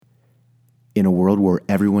In a world where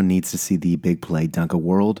everyone needs to see the big play dunk, a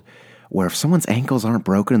world where if someone's ankles aren't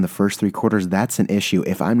broken in the first 3 quarters, that's an issue.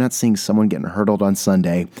 If I'm not seeing someone getting hurdled on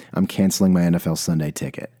Sunday, I'm canceling my NFL Sunday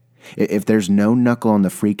ticket. If there's no knuckle on the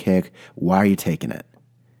free kick, why are you taking it?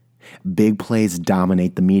 Big plays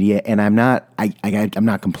dominate the media, and I'm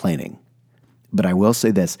not complaining. But I will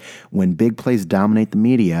say this, when big plays dominate the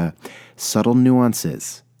media, subtle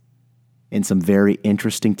nuances and some very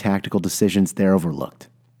interesting tactical decisions, they're overlooked.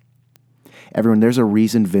 Everyone, there's a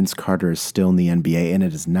reason Vince Carter is still in the NBA, and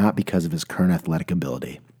it is not because of his current athletic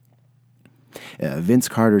ability. Vince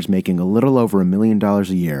Carter's making a little over $1 million a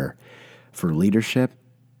year for leadership,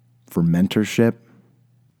 for mentorship,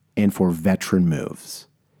 and for veteran moves.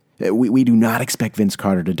 We do not expect Vince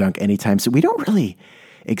Carter to dunk anytime soon. We don't really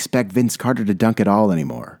expect Vince Carter to dunk at all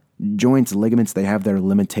anymore. Joints, ligaments, they have their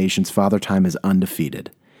limitations. Father Time is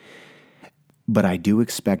undefeated. But I do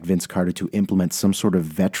expect Vince Carter to implement some sort of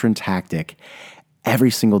veteran tactic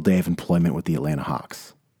every single day of employment with the Atlanta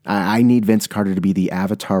Hawks. I need Vince Carter to be the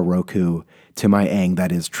avatar Roku to my Aang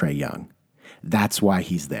that is Trae Young. That's why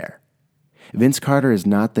he's there. Vince Carter is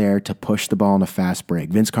not there to push the ball in a fast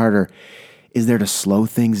break. Vince Carter is there to slow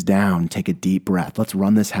things down, take a deep breath. Let's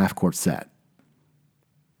run this half-court set.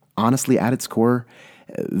 Honestly, at its core,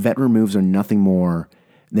 veteran moves are nothing more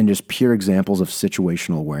than just pure examples of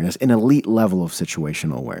situational awareness, an elite level of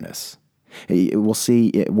situational awareness. We'll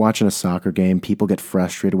see, watching a soccer game, people get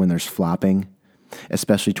frustrated when there's flopping,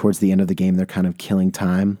 especially towards the end of the game. They're kind of killing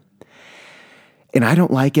time. And I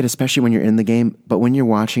don't like it, especially when you're in the game, but when you're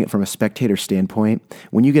watching it from a spectator standpoint,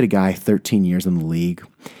 when you get a guy 13 years in the league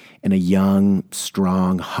and a young,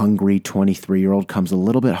 strong, hungry 23-year-old comes a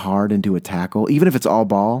little bit hard into a tackle, even if it's all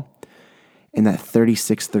ball, and that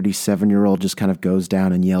 36, 37-year-old just kind of goes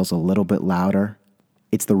down and yells a little bit louder,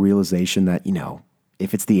 it's the realization that,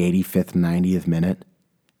 if it's the 85th, 90th minute,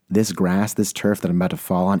 this grass, this turf that I'm about to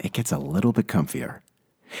fall on, it gets a little bit comfier.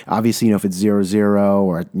 Obviously, if it's 0-0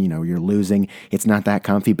 or, you're losing, it's not that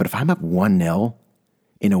comfy. But if I'm up 1-0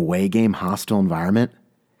 in a away game, hostile environment,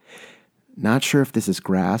 not sure if this is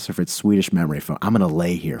grass or if it's Swedish memory foam. I'm going to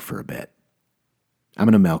lay here for a bit. I'm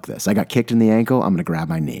going to milk this. I got kicked in the ankle. I'm going to grab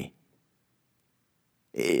my knee.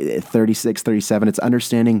 36, 37, it's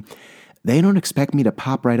understanding they don't expect me to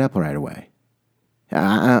pop right up right away.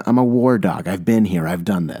 I'm a war dog. I've been here. I've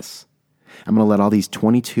done this. I'm going to let all these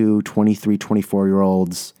 22, 23,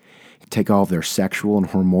 24-year-olds take all of their sexual and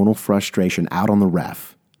hormonal frustration out on the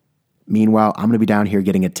ref. Meanwhile, I'm going to be down here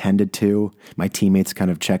getting attended to, my teammates kind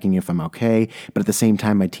of checking if I'm okay, but at the same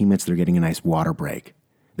time, my teammates, they're getting a nice water break.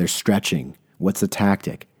 They're stretching. What's the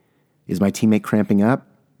tactic? Is my teammate cramping up?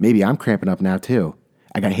 Maybe I'm cramping up now too.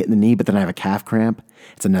 I got hit in the knee, but then I have a calf cramp.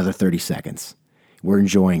 It's another 30 seconds. We're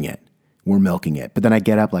enjoying it. We're milking it. But then I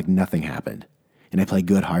get up like nothing happened, and I play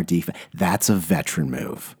good, hard defense. That's a veteran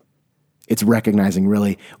move. It's recognizing,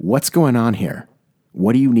 really, what's going on here?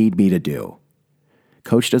 What do you need me to do?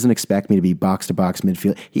 Coach doesn't expect me to be box-to-box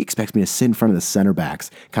midfield. He expects me to sit in front of the center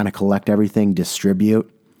backs, kind of collect everything,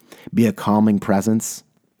 distribute, be a calming presence.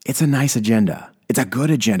 It's a nice agenda. It's a good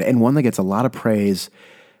agenda, and one that gets a lot of praise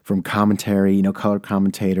from commentary, color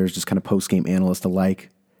commentators, just kind of post-game analysts alike.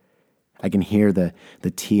 I can hear the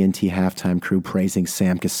TNT halftime crew praising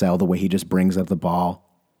Sam Cassell, the way he just brings up the ball.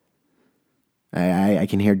 I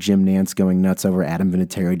can hear Jim Nantz going nuts over Adam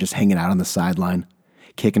Vinatieri just hanging out on the sideline,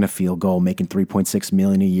 kicking a field goal, making $3.6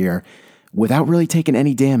 million a year without really taking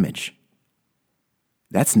any damage.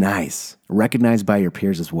 That's nice. Recognized by your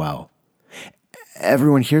peers as well.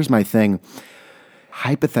 Everyone, here's my thing.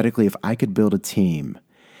 Hypothetically, if I could build a team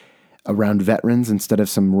around veterans instead of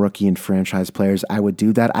some rookie and franchise players, I would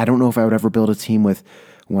do that. I don't know if I would ever build a team with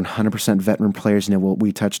 100% veteran players.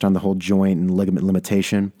 We touched on the whole joint and ligament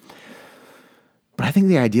limitation. But I think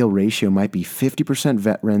the ideal ratio might be 50%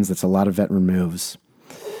 veterans. That's a lot of veteran moves.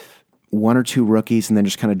 1 or 2 rookies, and then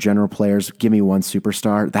just kind of general players. Give me 1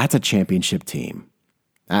 superstar. That's a championship team.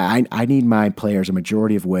 I need my players, a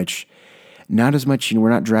majority of which, not as much, we're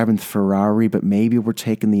not driving the Ferrari, but maybe we're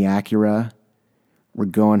taking the Acura. We're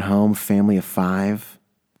going home, family of 5.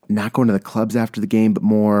 Not going to the clubs after the game, but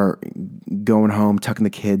more going home, tucking the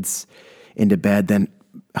kids into bed, then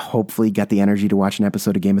hopefully get the energy to watch an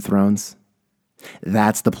episode of Game of Thrones.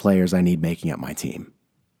 That's the players I need making up my team.